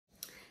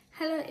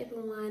Hello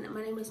everyone,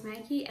 my name is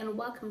Mackie and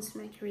welcome to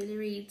Mackie Really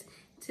Reads.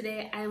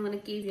 Today I'm going to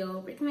give y'all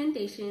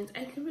recommendations.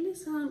 I could really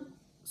sound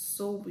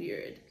so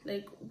weird.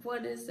 Like,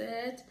 what is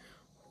that?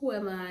 Who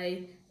am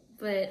I?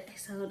 But I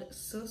sound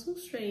so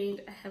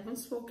strange. I haven't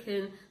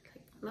spoken,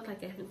 not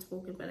like I haven't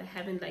spoken, but I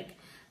haven't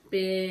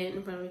been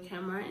in front of a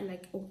camera in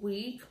a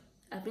week.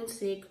 I've been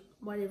sick,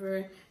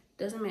 whatever,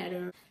 doesn't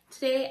matter.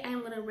 Today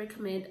I'm going to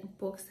recommend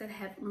books that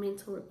have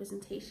mental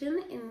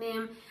representation in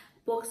them.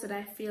 Books that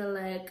I feel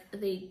like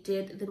they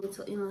did the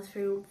mental illness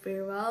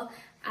very well.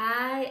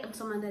 I am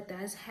someone that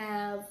does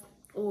have,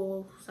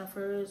 or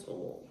suffers,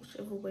 or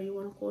whichever way you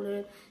want to call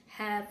it,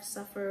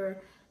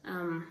 suffer,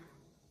 I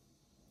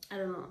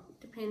don't know,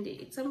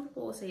 depending. Some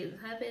people will say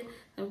they have it,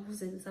 some people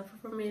say they suffer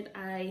from it.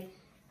 I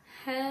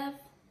have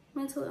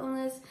mental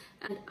illness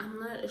and I'm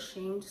not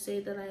ashamed to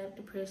say that I have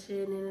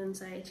depression and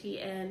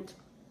anxiety, and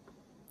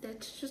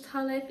that's just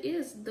how life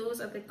is. Those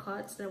are the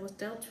cards that I was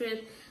dealt with.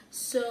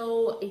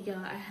 So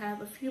yeah, I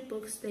have a few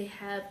books. They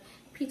have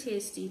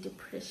PTSD,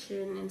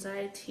 depression,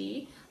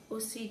 anxiety,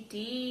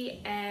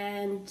 OCD,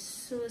 and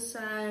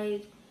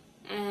suicide,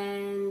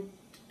 and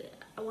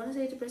I want to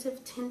say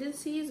depressive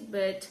tendencies,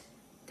 but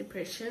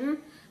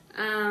depression.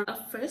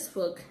 A first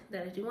book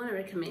that I do want to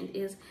recommend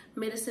is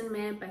Medicine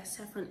Man by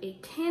Saffron.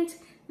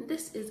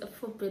 This is a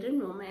forbidden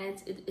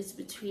romance. It is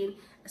between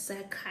a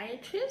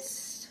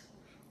psychiatrist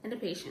and a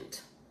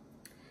patient.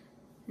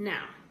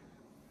 Now,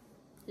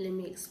 let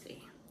me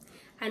explain.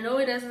 I know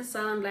it doesn't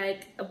sound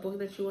like a book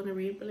that you want to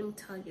read, but let me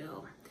tell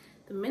y'all,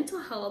 the mental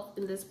health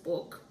in this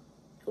book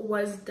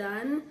was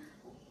done,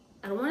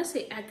 I don't want to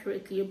say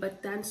accurately,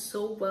 but done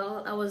so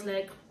well. I was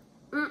like,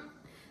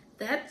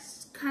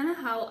 that's kind of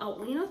how,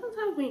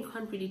 sometimes when you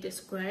can't really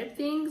describe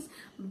things,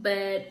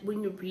 but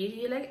when you read it,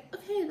 you're like,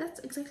 okay, that's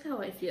exactly how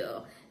I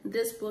feel.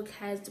 This book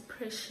has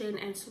depression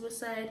and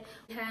suicide.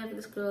 We have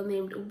this girl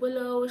named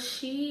Willow.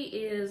 She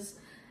is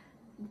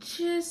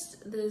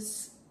just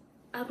this,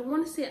 I don't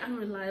want to say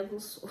unreliable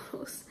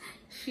source.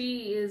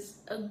 She is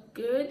a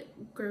good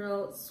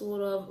girl,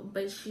 sort of,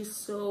 but she's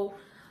so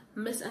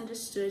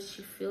misunderstood.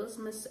 She feels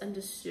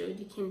misunderstood,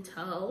 you can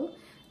tell,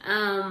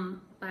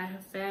 by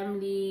her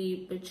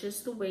family, but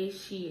just the way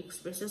she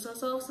expresses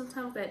herself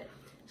sometimes, that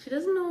she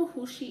doesn't know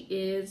who she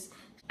is.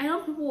 I know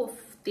people will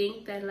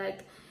think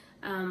that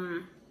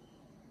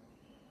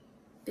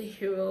the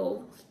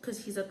hero,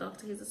 because he's a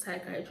doctor, he's a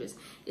psychiatrist,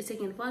 is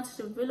taking advantage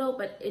of Willow,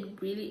 but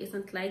it really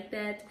isn't like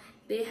that.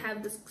 They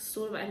have this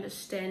sort of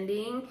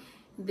understanding.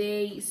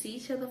 They see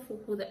each other for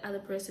who the other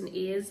person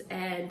is,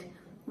 and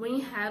when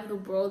you have the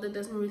world that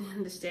doesn't really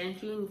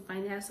understand you and you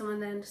finally have someone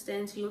that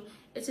understands you,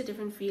 it's a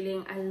different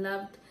feeling. I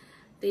loved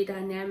the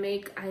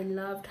dynamic. I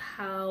loved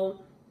how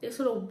they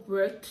sort of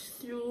worked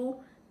through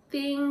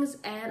things,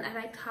 and I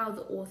liked how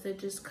the author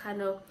just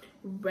kind of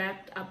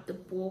wrapped up the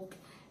book.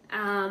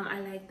 I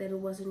like that it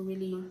wasn't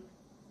really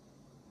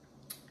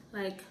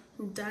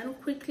done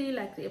quickly,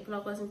 like the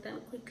epilogue wasn't done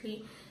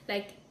quickly.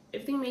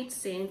 Everything made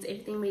sense.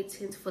 Everything made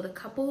sense for the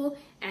couple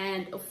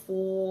and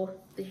for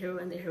the hero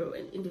and the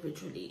heroine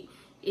individually.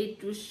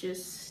 It was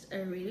just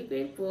a really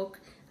great book.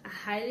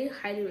 I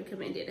highly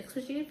recommend it,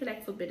 especially if you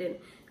like forbidden.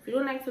 If you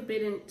don't like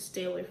forbidden,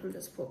 stay away from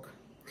this book.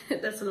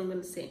 That's what I'm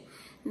gonna say.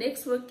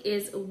 Next book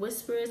is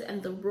Whispers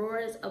and the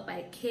Roars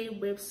by K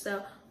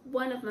Webster,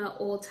 one of my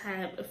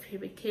all-time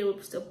favorite K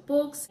Webster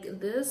books.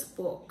 This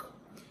book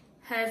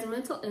has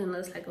mental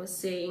illness, like I was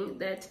saying,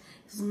 that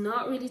is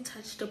not really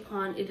touched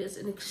upon. It is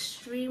an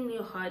extremely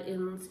hard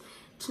illness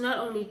to not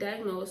only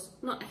diagnose,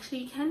 no, actually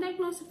you can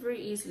diagnose it very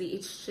easily.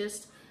 It's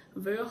just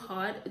very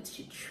hard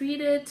to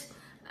treat it.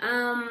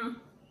 I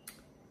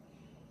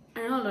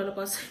know a lot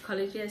about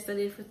psychology. I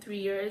studied for 3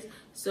 years,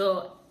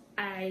 so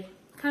I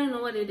kind of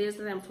know what it is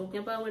that I'm talking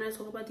about when I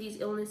talk about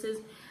these illnesses.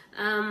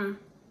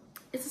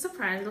 It's a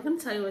surprise. I'm not going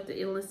to tell you what the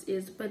illness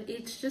is, but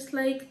it's just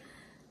like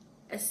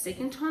a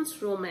second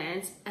chance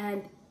romance,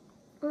 and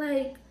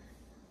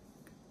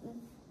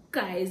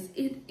guys,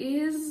 it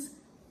is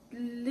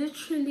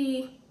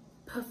literally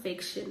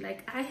perfection.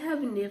 I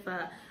have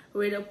never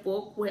read a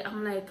book where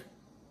I'm like,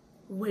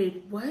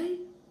 wait,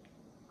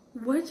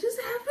 what just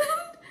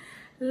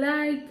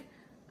happened?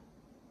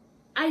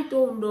 I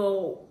don't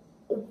know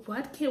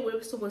what K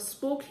Webster was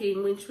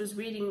spoken when she was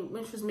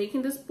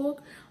making this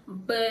book,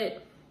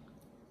 but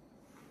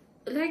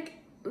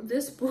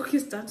this book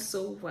is done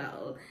so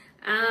well.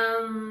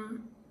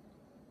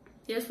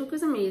 This book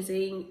is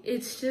amazing.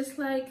 It's just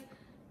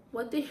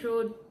what the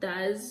hero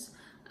does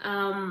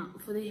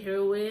for the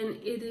heroine.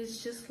 It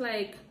is just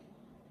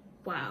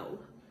wow.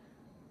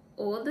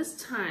 All this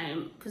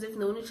time, because they've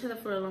known each other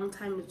for a long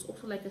time, it's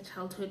also a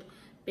childhood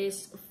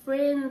best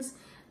friends.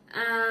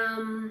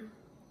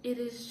 It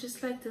is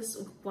just this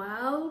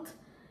wild,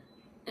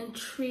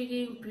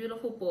 intriguing,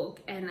 beautiful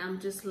book, and I'm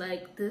just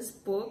this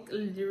book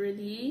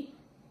literally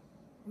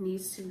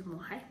needs to be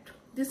more hyped.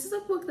 This is a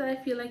book that I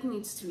feel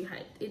needs to be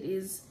hyped. It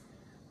is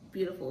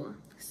beautiful.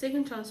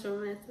 Second chance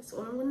romance, that's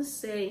all I'm gonna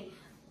say.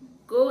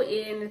 Go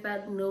in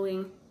without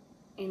knowing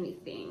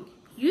anything.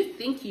 You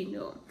think you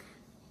know,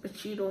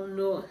 but you don't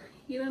know.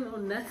 You don't know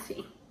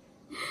nothing.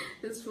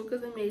 This book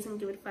is amazing.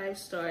 Give it 5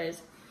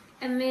 stars.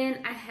 And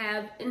then I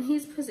have In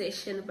His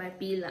Possession by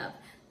B Love.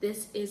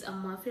 This is a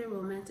mafia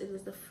romance. It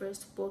was the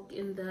first book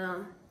in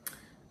the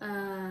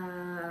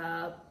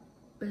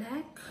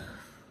Black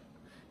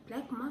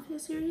Mafia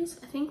series,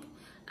 I think.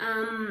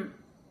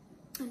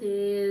 It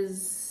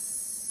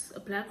is a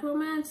black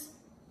romance.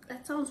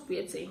 That sounds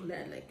weird saying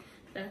that, like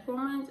black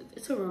romance.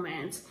 It's a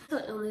romance.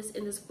 The illness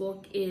in this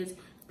book is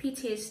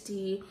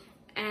PTSD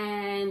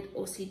and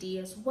OCD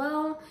as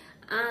well.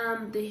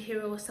 The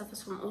hero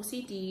suffers from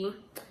OCD.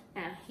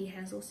 He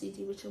has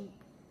OCD,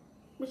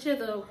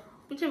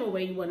 whichever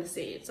way you want to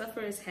say it.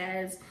 Suffers,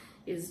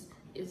 is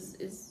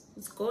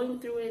going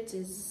through it,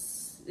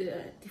 is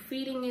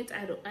defeating it.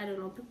 I don't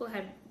know. People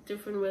have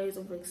different ways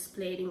of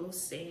explaining or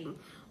saying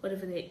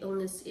whatever their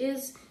illness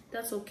is.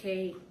 That's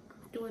okay.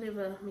 Do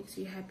whatever makes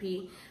you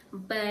happy.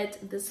 But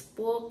this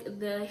book,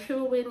 the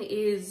heroine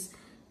is,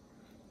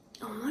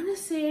 I want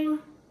to say,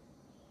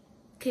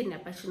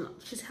 kidnapped, but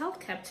she's held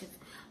captive,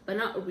 but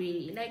not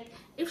really. Like,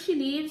 if she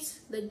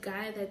leaves the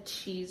guy that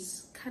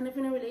she's kind of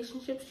in a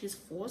relationship, she's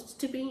forced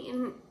to be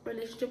in a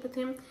relationship with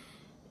him.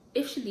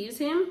 If she leaves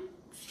him,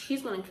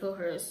 she's gonna kill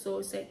her. So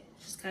it's like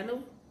she's kind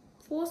of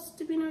forced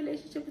to be in a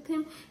relationship with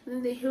him. And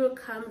then the hero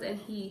comes and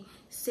he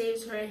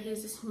saves her.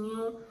 He's this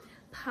new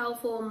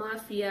powerful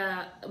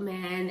mafia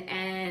man,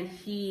 and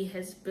he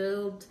has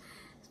built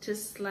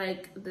just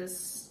like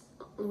this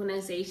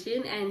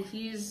organization, and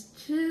he's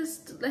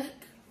just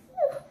like,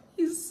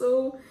 he's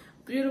so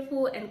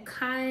beautiful and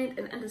kind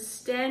and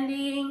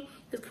understanding.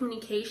 His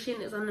communication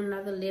is on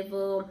another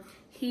level.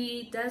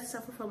 He does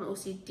suffer from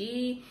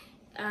OCD.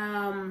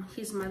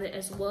 His mother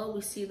as well,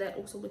 we see that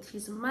also with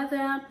his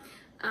mother.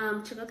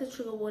 Check out the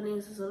trigger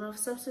warnings. There's a lot of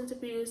substance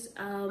abuse,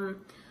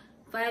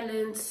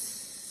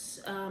 violence,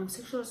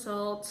 sexual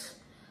assault,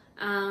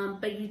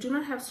 but you do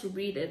not have to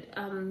read it.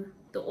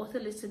 The author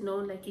lets it know,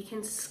 like, you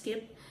can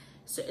skip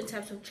certain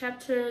types of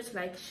chapters.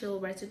 Like, she'll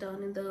write it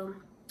down in the,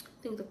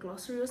 I think, the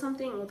glossary or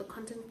something, or the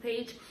content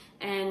page,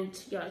 and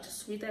yeah,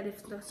 just read that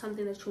if that's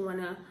something that you want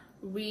to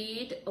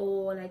read.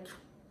 Or like,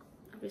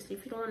 obviously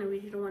if you don't want to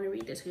read, you don't want to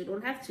read it, so you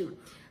don't have to,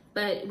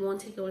 but it won't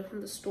take away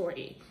from the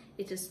story.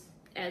 It just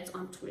adds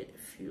onto it,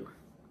 if you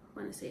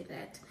want to say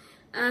that.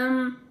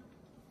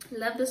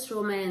 Love this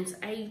romance.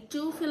 I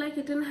do feel like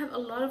it didn't have a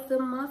lot of the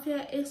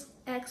mafia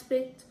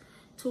aspect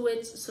to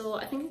it, so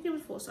I think I give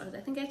it 4 stars. I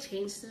think I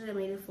changed it, I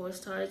made it 4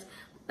 stars,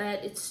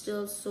 but it's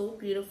still so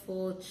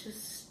beautiful.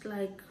 Just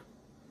like,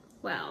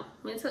 wow.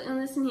 Mental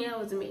illness in here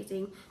was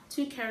amazing.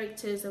 2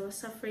 characters that were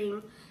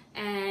suffering,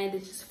 and they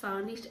just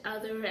found each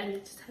other, and they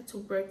just had to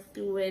work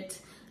through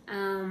it.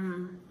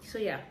 So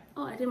yeah.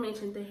 Oh, I didn't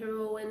mention the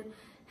heroine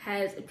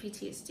has a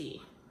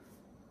PTSD,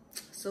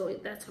 so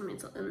that's her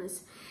mental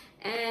illness.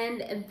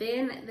 And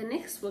then the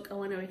next book I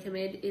want to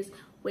recommend is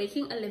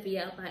Waking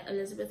Olivia by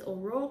Elizabeth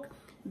O'Rourke.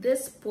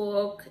 This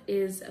book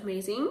is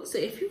amazing. So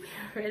if you've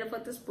heard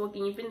about this book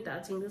and you've been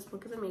doubting, this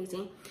book is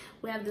amazing.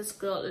 We have this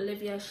girl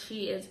Olivia.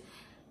 She is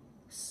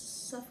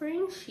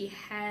suffering. She's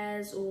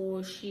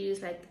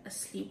like a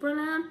sleep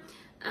runner.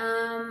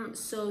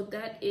 So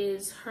that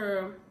is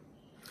her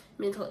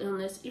mental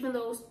illness. Even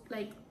though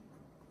like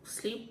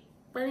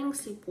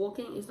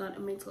sleepwalking is not a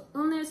mental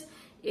illness,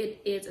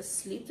 it is a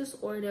sleep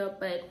disorder,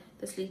 but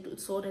the sleep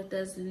disorder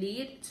does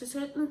lead to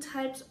certain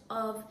types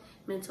of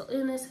mental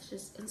illness, such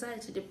as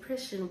anxiety,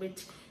 depression,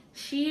 which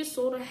she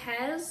sort of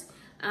has,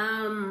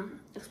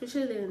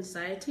 especially the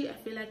anxiety. I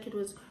feel like it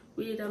was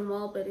really done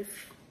well, but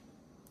if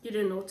you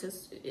didn't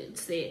notice,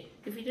 it's there.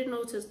 If you didn't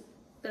notice,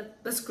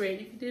 that's great.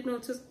 If you did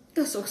notice,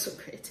 that's also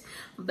great.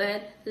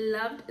 But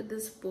loved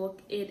this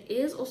book. It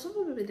is also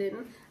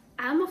forbidden.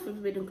 I'm a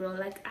forbidden girl.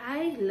 Like,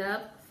 I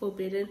love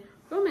forbidden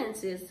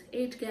romances.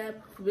 Age gap,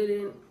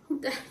 forbidden,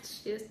 that's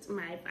just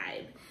my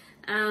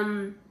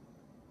vibe.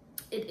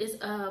 It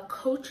is a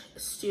coach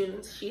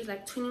student. She's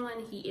like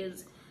 21, he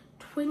is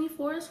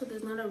 24, so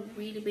there's not a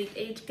really big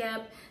age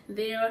gap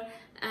there.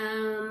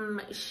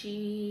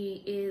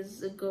 She's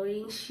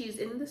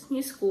in this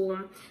new school.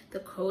 The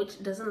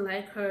coach doesn't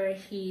like her.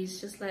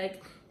 He's just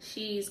like,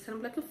 she's kind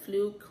of like a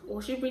fluke,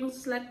 or she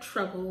brings like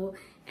trouble,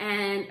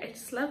 and I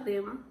just love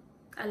them.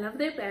 I love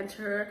their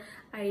banter.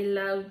 I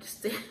love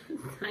just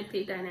like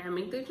their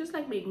dynamic. They just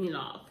like make me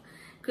laugh,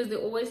 because they're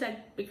always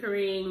like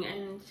bickering,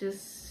 and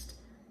just,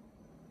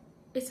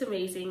 it's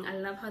amazing. I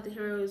love how the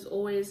hero is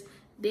always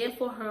there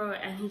for her,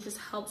 and he just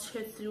helps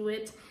her through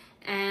it,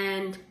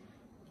 and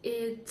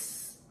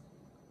it's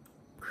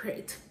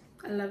great.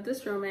 I love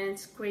this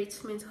romance. Great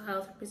mental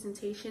health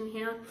representation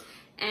here.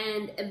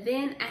 And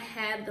then I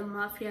have The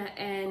Mafia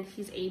and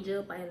His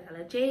Angel by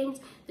Lylah James.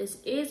 This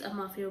is a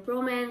mafia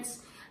romance.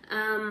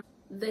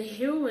 The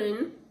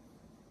heroine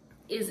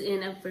is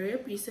in a very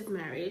abusive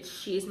marriage.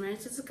 She is married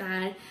to this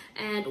guy,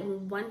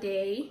 and one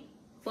day,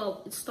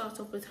 well, it starts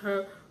off with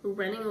her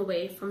running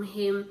away from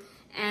him,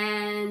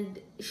 and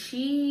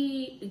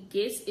she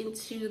gets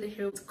into the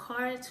heroine's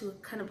car to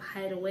kind of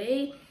hide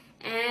away,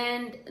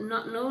 and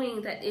not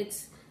knowing that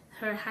it's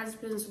her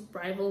husband's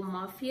rival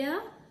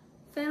mafia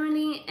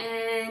family,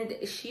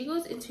 and she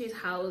goes into his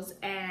house,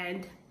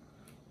 and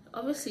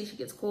obviously she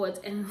gets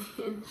caught, and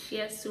then she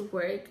has to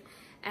work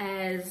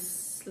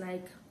as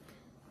like,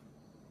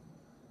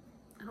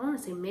 I don't want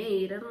to say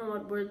maid, I don't know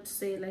what word to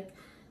say, like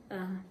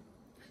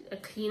a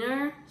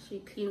cleaner. She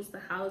cleans the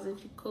house and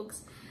she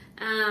cooks,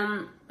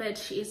 but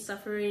she is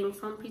suffering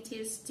from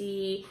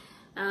PTSD.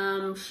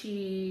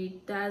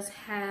 She does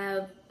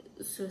have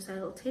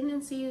suicidal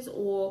tendencies,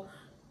 or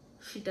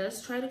she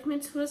does try to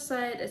commit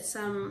suicide at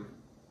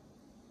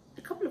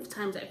a couple of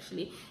times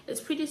actually.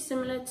 It's pretty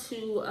similar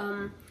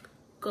to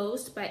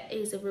Ghost by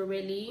Asa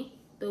Varelli.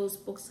 Those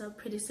books are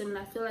pretty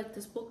similar. I feel like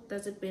this book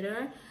does it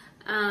better,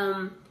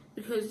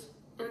 because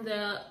in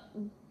the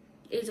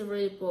Asa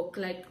Varelli book,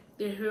 like,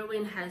 the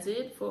heroine has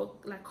it for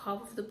like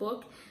half of the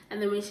book, and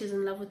then when she's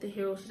in love with the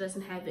hero, she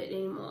doesn't have it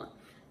anymore,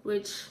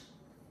 which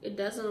it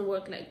doesn't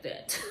work like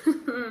that.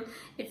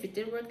 If it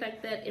did work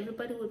like that,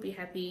 everybody would be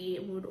happy,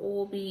 we would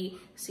all be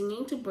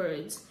singing to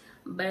birds,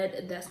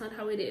 but that's not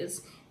how it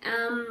is.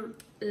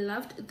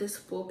 Loved this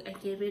book. I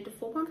gave it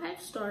 4.5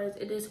 stars.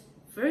 It is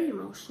very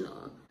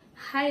emotional.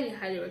 Highly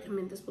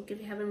recommend this book if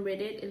you haven't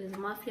read it. It is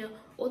Mafia.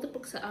 All the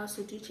books are out,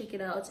 so do check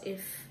it out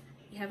if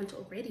you haven't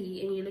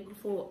already and you're looking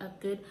for a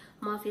good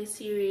mafia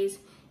series.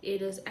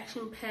 It is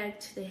action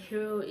packed. The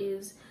hero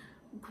is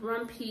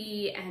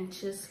grumpy and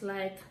just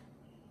like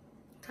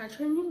touch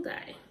her and you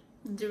die.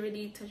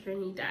 Dirty touch her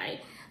and you die.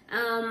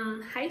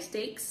 High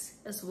stakes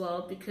as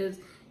well, because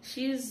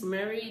she's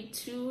married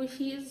to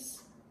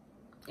his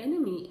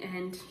enemy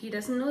and he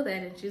doesn't know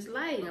that, and she's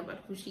lying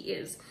about who she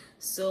is.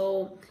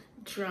 So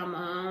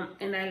drama,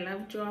 and I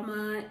love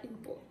drama in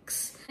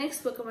books.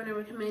 Next book I want to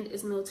recommend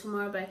is No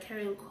Tomorrow by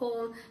Cairan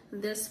Cole.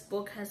 This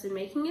book has been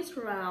making its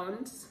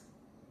rounds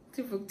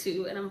to book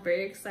 2, and I'm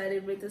very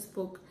excited with this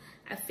book.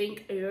 I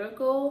think a year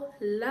ago.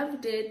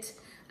 Loved it.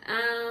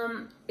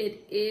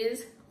 It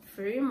is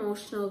very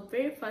emotional,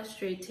 very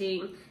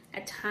frustrating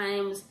at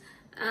times.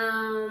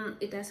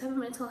 It does have a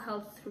mental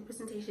health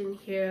representation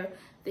here.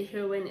 The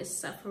heroine is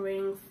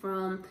suffering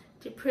from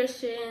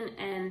depression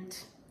and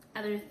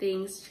other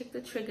things. Check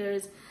the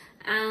triggers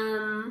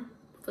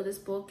for this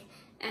book.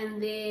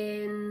 And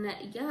then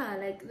yeah,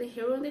 like the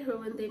hero and the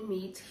heroine, they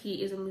meet.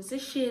 He is a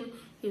musician,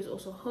 he was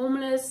also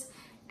homeless,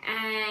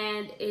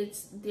 and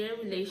it's their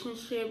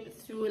relationship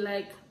through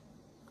like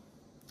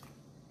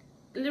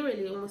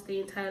literally almost the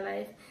entire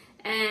life,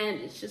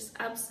 and it's just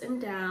ups and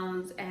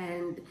downs,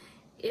 and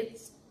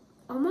it's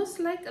almost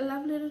like a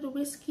love letter to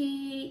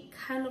whiskey,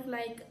 kind of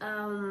like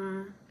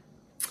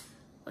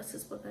what's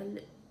this book,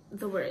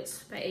 The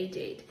Words by A.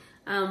 Jade,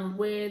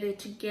 where they're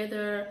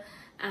together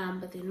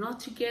but they're not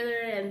together,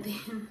 and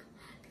then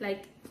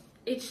like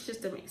it's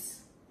just a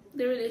mess.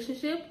 The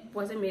relationship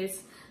was a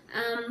mess.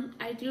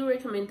 I do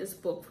recommend this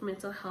book for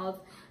mental health.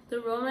 The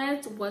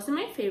romance wasn't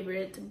my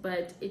favorite,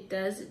 but it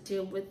does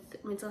deal with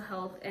mental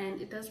health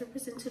and it does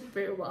represent it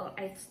very well,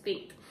 I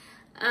think.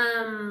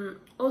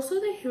 Also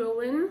the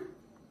heroine,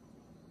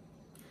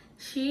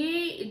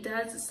 she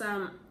does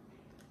some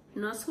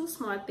not so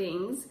smart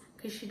things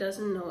because she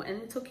doesn't know,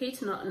 and it's okay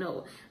to not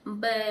know,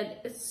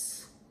 but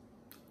it's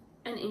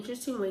an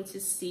interesting way to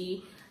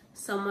see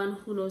someone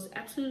who knows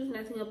absolutely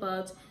nothing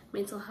about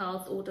mental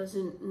health, or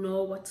doesn't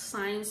know what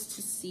signs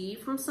to see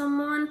from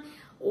someone,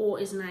 or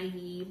is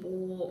naive,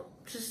 or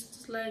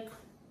just like,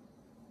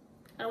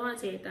 I don't want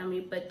to say a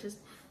dummy, but just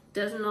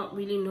does not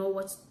really know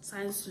what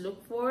signs to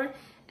look for.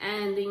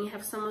 And then you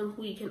have someone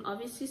who you can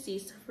obviously see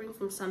suffering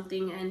from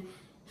something, and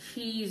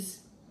his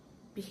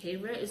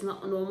behavior is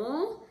not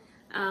normal,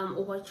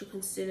 or what you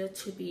consider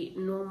to be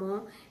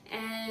normal.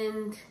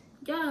 And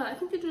yeah, I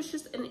think it was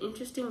just an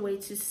interesting way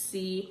to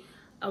see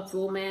a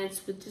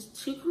romance with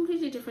just two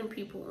completely different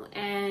people.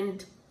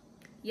 And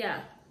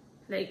yeah,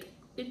 like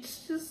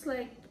it's just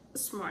like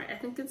smart. I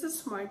think it's a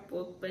smart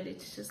book, but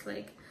it's just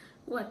like,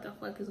 what the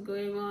fuck is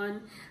going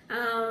on?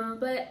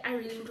 But I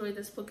really enjoyed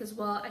this book as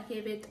well. I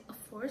gave it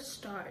 4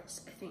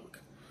 stars, I think.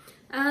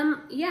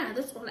 Yeah,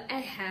 that's all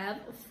I have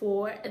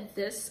for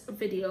this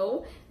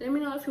video. Let me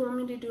know if you want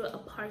me to do a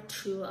part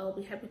 2. I'll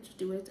be happy to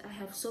do it. I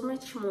have so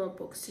much more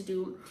books to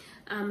do.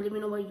 Let me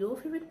know what your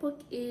favorite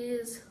book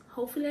is.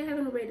 Hopefully I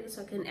haven't read it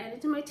so I can add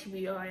it to my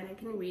TBR and I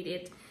can read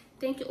it.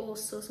 Thank you all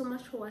so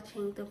much for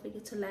watching. Don't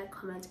forget to like,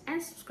 comment, and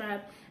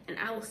subscribe, and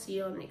I will see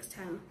you all next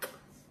time.